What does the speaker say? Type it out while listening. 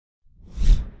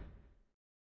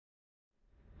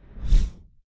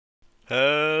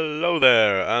Hello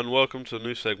there, and welcome to a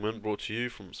new segment brought to you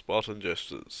from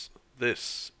SpartanJesters.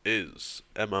 This is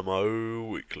MMO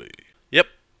Weekly. Yep,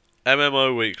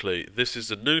 MMO Weekly. This is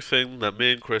a new thing that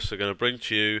me and Chris are going to bring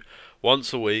to you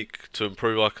once a week to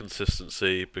improve our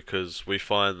consistency, because we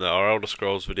find that our Elder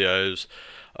Scrolls videos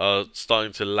are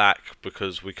starting to lack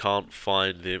because we can't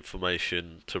find the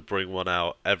information to bring one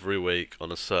out every week on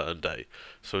a certain day.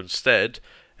 So instead,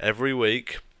 every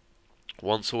week,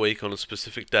 once a week on a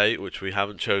specific date, which we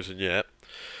haven't chosen yet,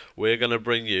 we're going to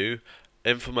bring you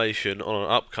information on an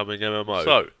upcoming MMO.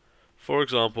 So, for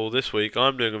example, this week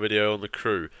I'm doing a video on the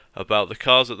Crew about the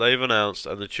cars that they've announced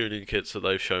and the tuning kits that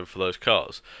they've shown for those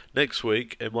cars. Next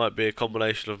week it might be a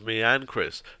combination of me and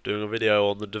Chris doing a video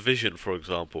on the Division, for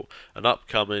example, an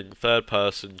upcoming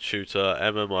third-person shooter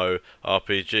MMO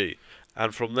RPG.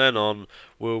 And from then on,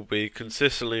 we'll be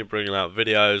consistently bringing out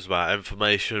videos about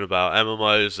information about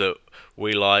MMOs that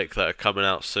we like that are coming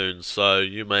out soon. So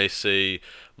you may see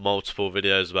multiple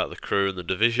videos about the Crew and the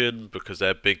Division because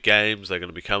they're big games. They're going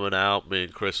to be coming out. Me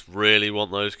and Chris really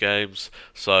want those games,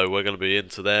 so we're going to be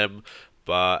into them.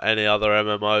 But any other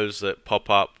MMOs that pop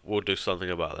up, we'll do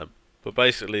something about them. But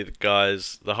basically,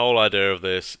 guys, the whole idea of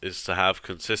this is to have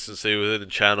consistency within the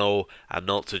channel and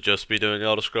not to just be doing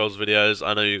Elder Scrolls videos.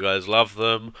 I know you guys love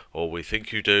them, or we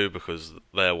think you do, because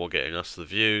they're what getting us the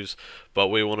views, but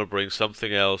we want to bring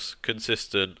something else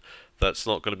consistent that's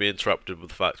not going to be interrupted with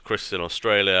the fact Chris is in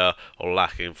Australia or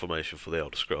lacking information for the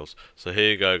Elder Scrolls. So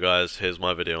here you go, guys, here's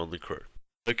my video on the Crew.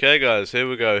 Okay guys, here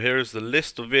we go. Here is the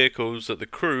list of vehicles that the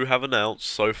Crew have announced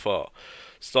so far.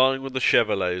 Starting with the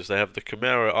Chevrolets, they have the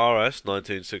Camaro RS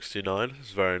 1969,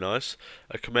 it's very nice.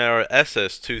 A Camaro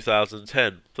SS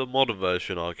 2010, the modern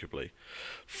version arguably.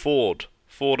 Ford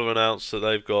have announced that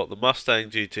they've got the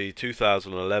Mustang GT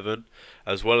 2011,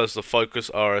 as well as the Focus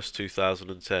RS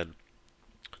 2010.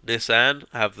 Nissan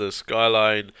have the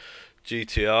Skyline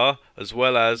GTR, as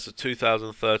well as the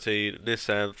 2013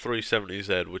 Nissan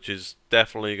 370Z, which is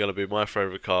definitely going to be my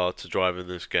favourite car to drive in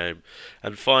this game.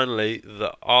 And finally,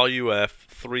 the RUF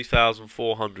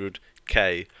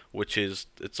 3400K, which is,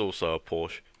 it's also a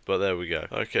Porsche, but there we go.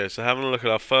 Okay, so having a look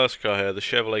at our first car here, the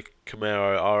Chevrolet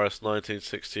Camaro RS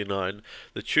 1969,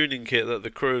 the tuning kit that the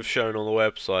Crew have shown on the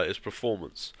website is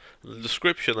Performance. And the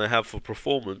description they have for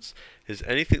Performance is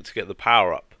anything to get the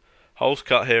power up. Holes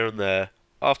cut here and there,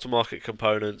 aftermarket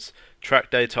components, track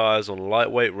day tyres on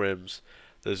lightweight rims.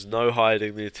 There's no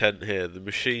hiding the intent here. The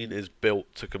machine is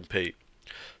built to compete.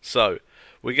 So,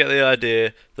 we get the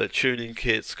idea that tuning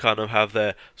kits kind of have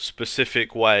their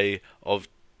specific way of,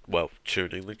 well,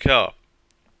 tuning the car.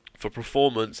 For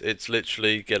performance, it's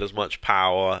literally get as much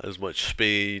power, as much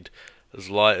speed, as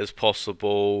light as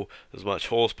possible, as much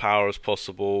horsepower as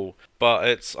possible, but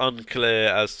it's unclear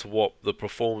as to what the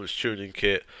performance tuning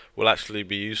kit will actually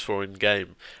be used for in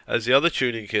game, as the other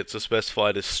tuning kits are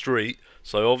specified as street,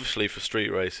 so obviously for street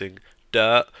racing,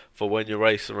 dirt for when you're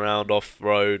racing around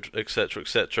off-road, etc,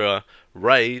 etc,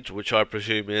 raid, which I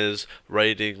presume is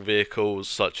raiding vehicles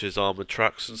such as armoured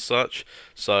trucks and such,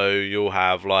 so you'll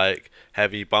have like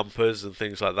heavy bumpers and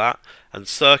things like that, and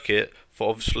circuit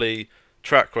for obviously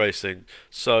track racing.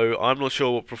 So I'm not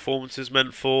sure what performance is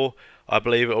meant for. I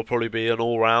believe it will probably be an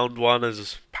all-round one,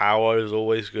 as power is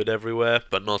always good everywhere,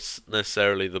 but not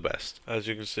necessarily the best. As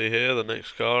you can see here, the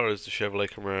next car is the Chevrolet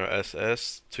Camaro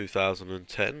SS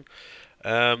 2010.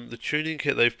 The tuning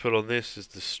kit they've put on this is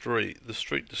the street. The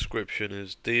street description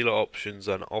is dealer options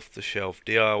and off-the-shelf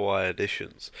DIY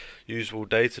additions. Usable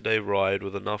day-to-day ride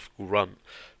with enough grunt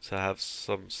to have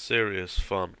some serious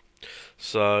fun.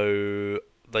 So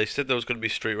they said there was going to be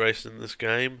street racing in this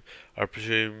game. I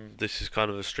presume this is kind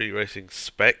of a street racing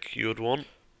spec you would want.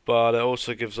 But it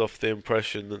also gives off the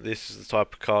impression that this is the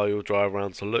type of car you'll drive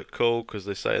around to look cool, because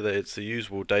they say that it's the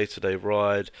usual day-to-day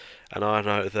ride. And I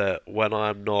know that when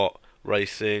I'm not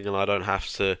racing and I don't have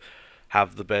to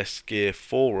have the best gear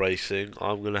for racing,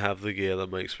 I'm going to have the gear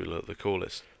that makes me look the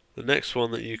coolest. The next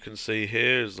one that you can see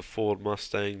here is the Ford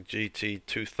Mustang GT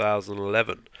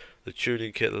 2011. The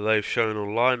tuning kit that they've shown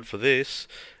online for this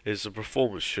is the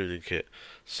performance tuning kit.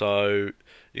 So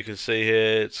you can see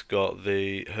here it's got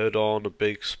the hood on, a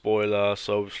big spoiler,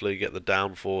 so obviously you get the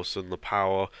downforce and the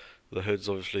power. The hood's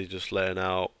obviously just letting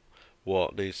out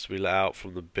what needs to be let out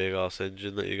from the big ass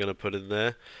engine that you're going to put in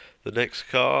there. The next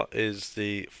car is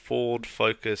the Ford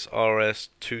Focus RS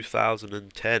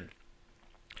 2010.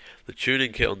 The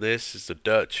tuning kit on this is the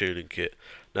Dirt tuning kit.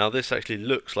 Now this actually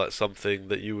looks like something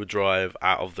that you would drive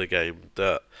out of the game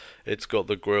Dirt. It's got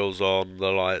the grills on,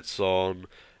 the lights on,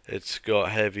 it's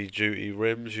got heavy duty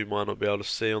rims you might not be able to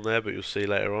see on there, but you'll see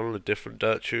later on a different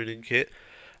Dirt tuning kit.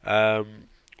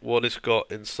 What it's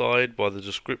got inside by the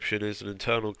description is an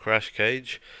internal crash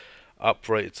cage,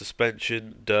 uprated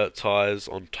suspension, dirt tyres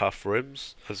on tough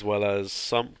rims, as well as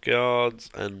sump guards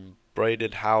and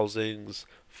braided housings,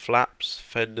 flaps,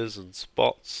 fenders and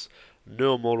spots.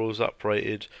 Newer models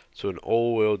uprated to an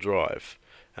all-wheel drive,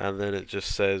 and then it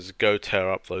just says go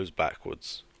tear up those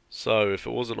backwards. So if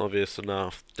it wasn't obvious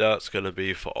enough, dirt's going to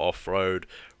be for off-road,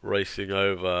 racing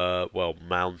over, well,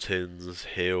 mountains,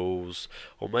 hills,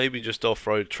 or maybe just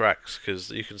off-road tracks,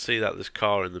 because you can see that this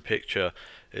car in the picture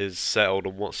is settled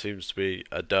on what seems to be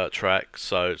a dirt track,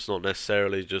 so it's not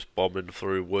necessarily just bombing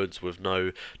through woods with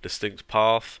no distinct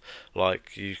path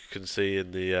like you can see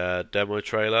in the demo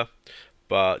trailer,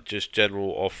 but just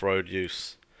general off-road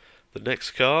use. The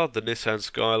next car, the Nissan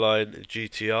Skyline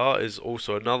GTR, is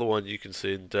also another one you can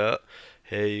see in dirt.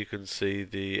 Here you can see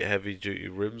the heavy duty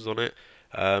rims on it.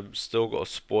 Still got a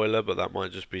spoiler, but that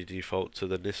might just be default to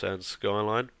the Nissan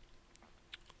Skyline.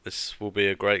 This will be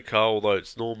a great car, although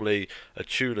it's normally a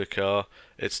tuner car,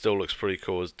 it still looks pretty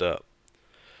cool as dirt.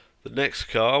 The next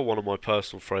car, one of my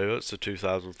personal favourites, the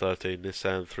 2013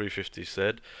 Nissan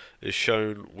 350Z, is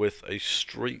shown with a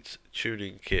street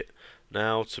tuning kit.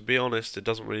 Now, to be honest, it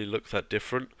doesn't really look that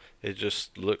different. It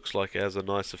just looks like it has a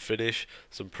nicer finish,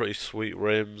 some pretty sweet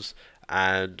rims,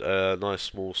 and a nice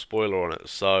small spoiler on it.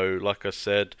 So, like I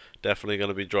said, definitely going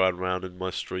to be driving around in my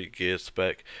street gear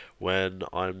spec when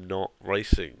I'm not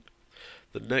racing.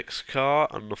 The next car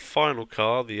and the final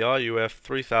car, the RUF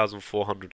 3400